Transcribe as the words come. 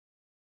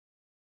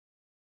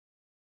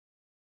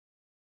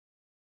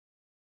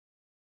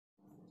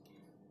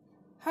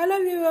Hello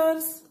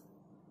viewers,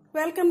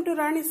 welcome to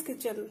Rani's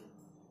kitchen.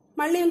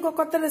 మళ్ళీ ఇంకో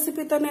కొత్త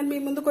రెసిపీతో నేను మీ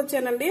ముందుకు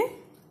వచ్చానండి.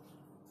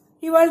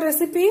 ఇవాళ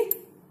రెసిపీ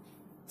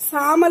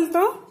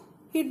సామలతో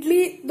ఇడ్లీ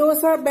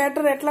దోశ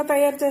బ్యాటర్ ఎట్లా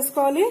తయారు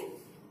చేసుకోవాలి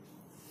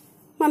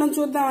మనం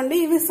చూద్దామండి.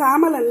 ఇవి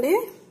సామలండి.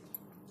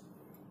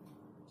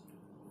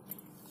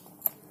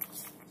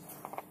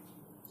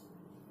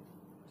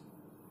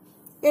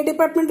 ఏ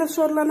డిపార్ట్మెంటల్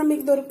స్టోర్లోనే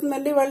మీకు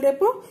దొరుకుతుందండి. వాళ్ళు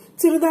రేపు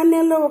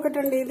చిరుధాన్యాల్లో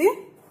ఒకటండి ఇది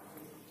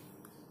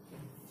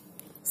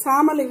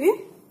సామలు. ఇవి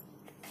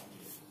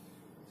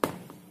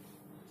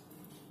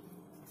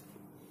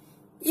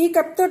ఈ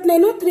కప్ తోటి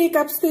నేను 3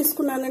 కప్స్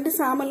తీసుకున్నానండి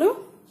సామలు.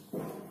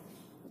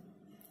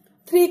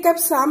 3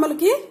 కప్స్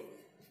సామలకి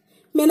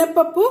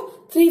మినప్పప్పు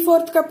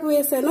 3/4 కప్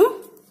వేసాను.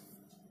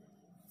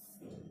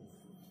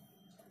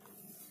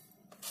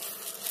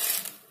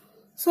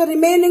 సో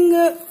రిమైనింగ్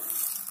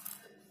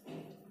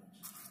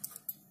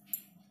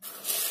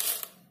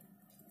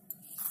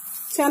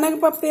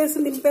శనగపప్పు వేసి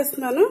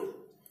నింపేస్తున్నాను.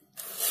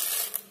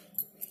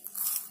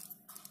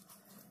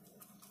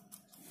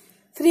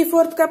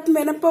 3/4 కప్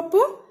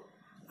మినప్పప్పు,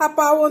 ఆ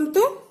పావు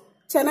వంతు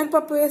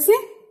శనగపప్పు వేసి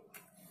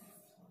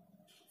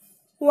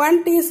 1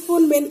 టీ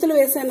స్పూన్ మెంతులు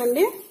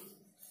వేసానండి.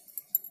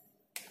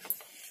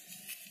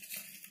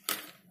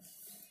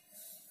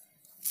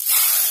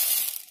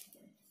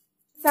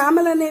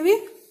 సామలు అనేవి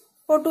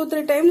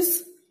 2-3 టైమ్స్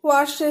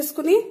వాష్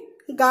చేసుకుని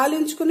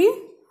గాలించుకుని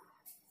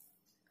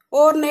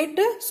ఓవర్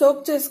నైట్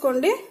సోక్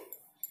చేసుకోండి.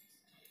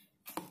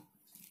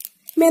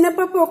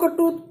 మినపప్పు ఒక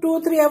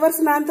 2-3 అవర్స్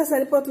నానితే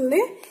సరిపోతుంది.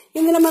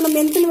 ఇందులో మనం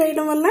మెంతులు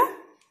వేయడం వల్ల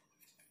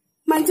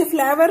మంచి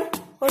ఫ్లేవర్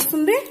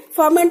వస్తుంది.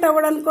 ఫర్మెంట్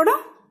అవ్వడానికి కూడా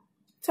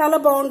చాలా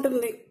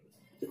బాగుంటుంది.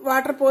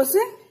 వాటర్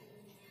పోసి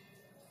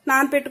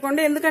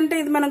నానపెట్టుకోండి, ఎందుకంటే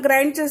ఇది మనం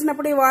గ్రైండ్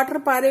చేసినప్పుడు ఈ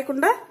వాటర్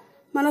పారేయకుండా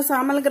మనం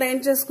సామలు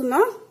గ్రైండ్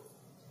చేసుకుందాం.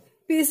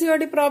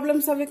 పీసీఓడి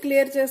ప్రాబ్లమ్స్ అవి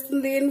క్లియర్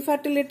చేస్తుంది.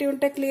 ఇన్ఫర్టిలిటీ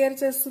ఉంటే క్లియర్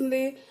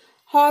చేస్తుంది.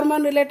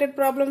 హార్మోన్ రిలేటెడ్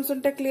ప్రాబ్లమ్స్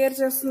ఉంటే క్లియర్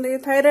చేస్తుంది.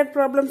 థైరాయిడ్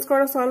ప్రాబ్లమ్స్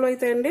కూడా సాల్వ్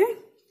అవుతాయండి.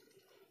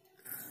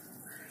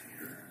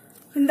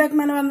 ఇందాక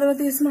మనం అందులో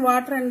తీసిన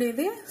వాటర్ అండి,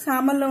 ఇది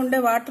సామల్లో ఉండే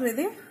వాటర్.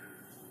 ఇది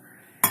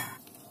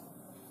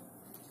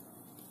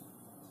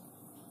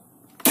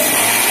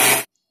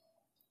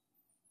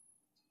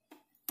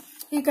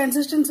ఈ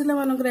కన్సిస్టెన్సీలో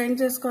మనం గ్రైండ్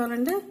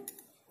చేసుకోవాలండి.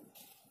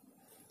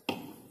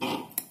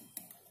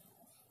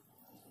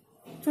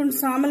 చూడండి,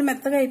 సామలు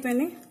మెత్తగా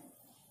అయిపోయినాయి.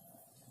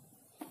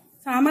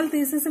 సామలు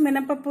తీసేసి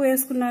మినపప్పు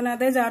వేసుకున్నాను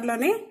అదే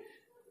జార్లోని.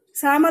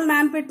 సామలు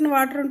నానపెట్టిన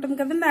వాటర్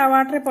ఉంటుంది కదండి, ఆ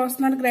వాటరే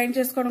పోస్తున్నాను గ్రైండ్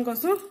చేసుకోవడం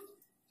కోసం.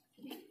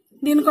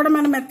 దీన్ని కూడా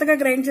మనం మెత్తగా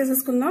గ్రైండ్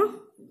చేసేసుకుందాం.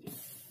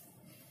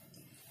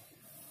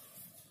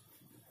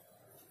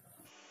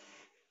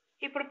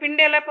 ఇప్పుడు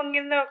పిండి ఎలా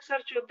పొంగిందో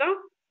ఒకసారి చూద్దాం.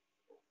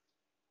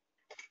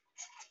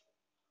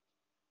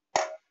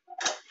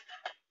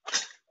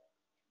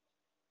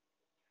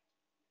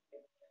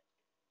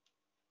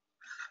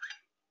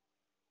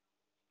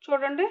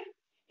 చూడండి,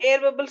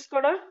 ఎయిర్ బబుల్స్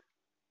కూడా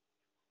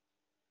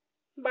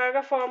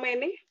బాగా ఫామ్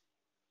అయినాయి.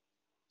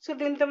 సో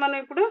దీంతో మనం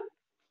ఇప్పుడు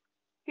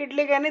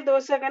ఇడ్లీ కానీ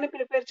దోశ కానీ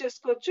ప్రిపేర్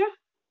చేసుకోవచ్చు.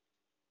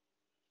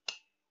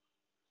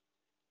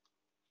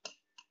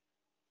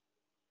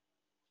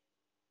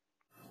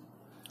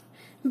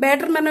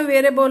 బ్యాటర్ మనం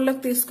వేరే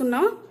బౌల్లోకి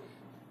తీసుకున్నాం.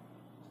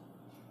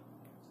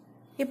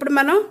 ఇప్పుడు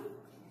మనం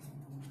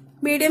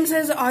medium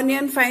size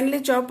onion finely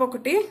chop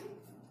ఒకటి,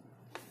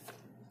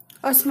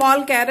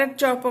 స్మాల్ క్యారెట్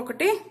చాప్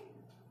ఒకటి,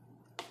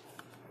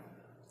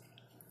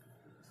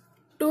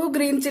 2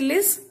 గ్రీన్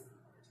చిల్లీస్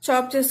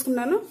చాప్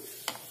చేసుకున్నాను,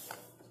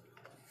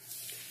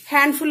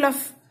 handful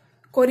of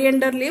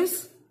coriander leaves,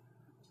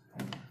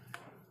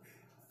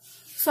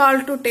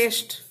 salt to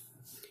taste.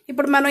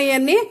 ఇప్పుడు మనం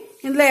ఇవన్నీ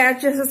ఇందులో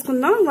యాడ్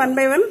చేసేసుకుందాం 1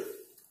 by 1.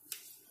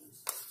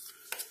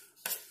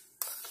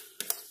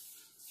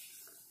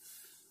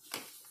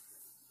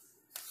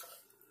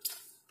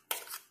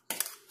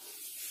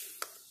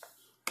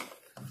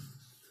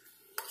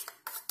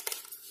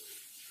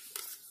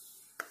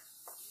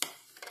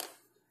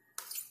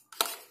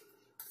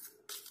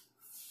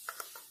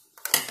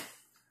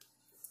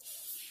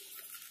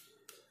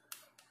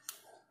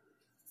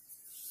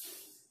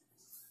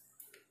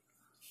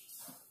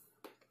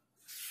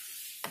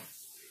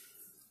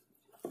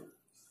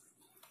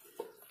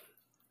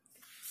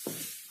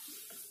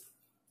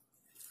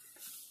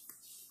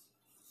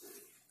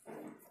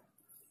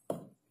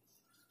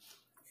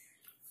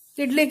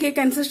 ఇడ్లీకి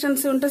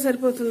కన్సిస్టెన్సీ ఉంటే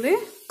సరిపోతుంది.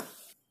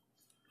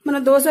 మన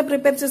దోశ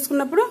ప్రిపేర్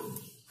చేసుకున్నప్పుడు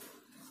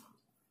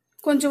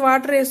కొంచెం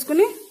వాటర్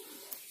వేసుకుని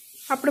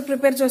అప్పుడు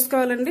ప్రిపేర్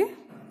చేసుకోవాలండి.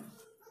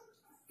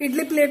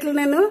 ఇడ్లీ ప్లేట్లు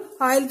నేను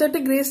ఆయిల్ తోటి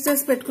గ్రీస్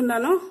చేసి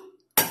పెట్టుకున్నాను.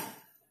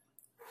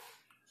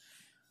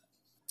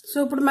 సో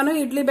ఇప్పుడు మనం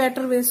ఇడ్లీ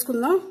బ్యాటర్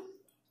వేసుకుందాం.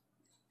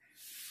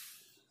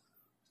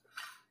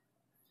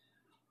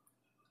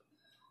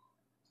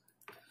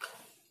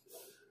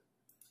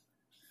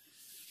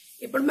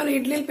 ఇప్పుడు మనం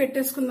ఇడ్లీలు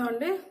పెట్టేసుకుందాం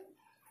అండి.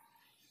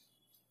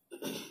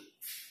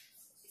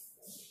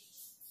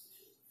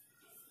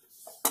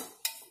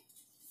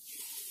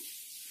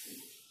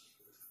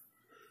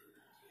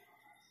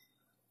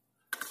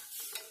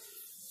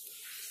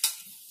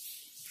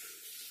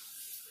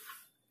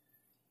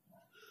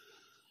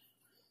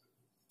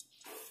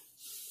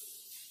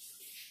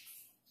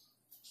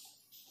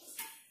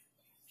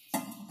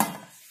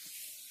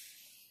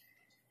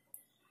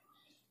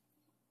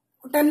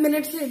 10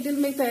 minutes ఇడ్లీలు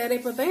మీకు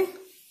తయారైపోతాయి.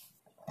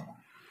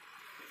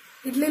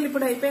 ఇడ్లీలు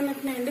ఇప్పుడు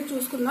అయిపోయినట్టున్నాయండి,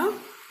 చూసుకుందాం.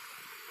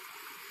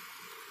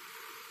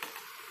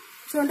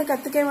 చూడండి,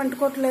 కత్తికేం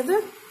అంటుకోవట్లేదు.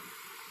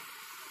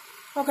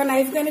 ఒక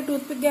నైఫ్ కానీ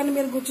టూత్ పిక్ కానీ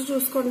మీరు గుచ్చి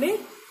చూసుకోండి,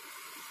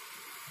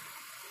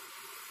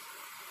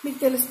 మీకు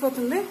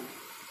తెలిసిపోతుంది.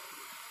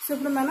 సో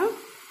ఇప్పుడు మనం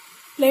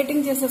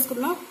ప్లేటింగ్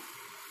చేసేసుకుందాం.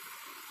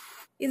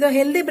 ఇదో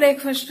హెల్దీ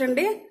బ్రేక్ఫాస్ట్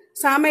అండి.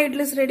 సామె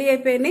ఇడ్లీస్ రెడీ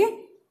అయిపోయినాయి.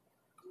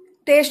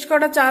 టేస్ట్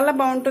కూడా చాలా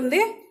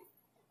బాగుంటుంది.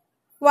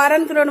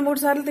 వారానికి 2-3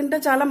 సార్లు తింటే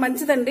చాలా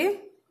మంచిదండి.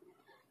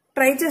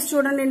 ట్రై చేసి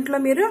చూడండి ఇంట్లో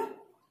మీరు.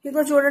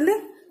 ఇగో చూడండి,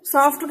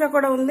 సాఫ్ట్గా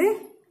కూడా ఉంది.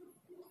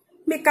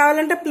 మీకు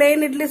కావాలంటే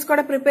ప్లెయిన్ ఇడ్లీస్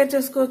కూడా ప్రిపేర్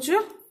చేసుకోవచ్చు.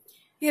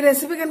 ఈ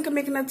రెసిపీ కనుక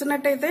మీకు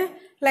నచ్చినట్టయితే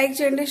లైక్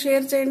చేయండి,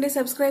 షేర్ చేయండి,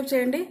 సబ్స్క్రైబ్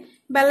చేయండి.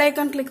 బెల్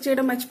ఐకాన్ క్లిక్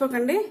చేయడం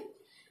మర్చిపోకండి.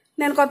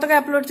 నేను కొత్తగా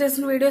అప్లోడ్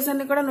చేసిన వీడియోస్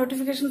అన్ని కూడా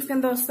నోటిఫికేషన్స్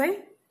కింద వస్తాయి.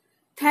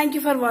 Thank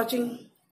you for watching.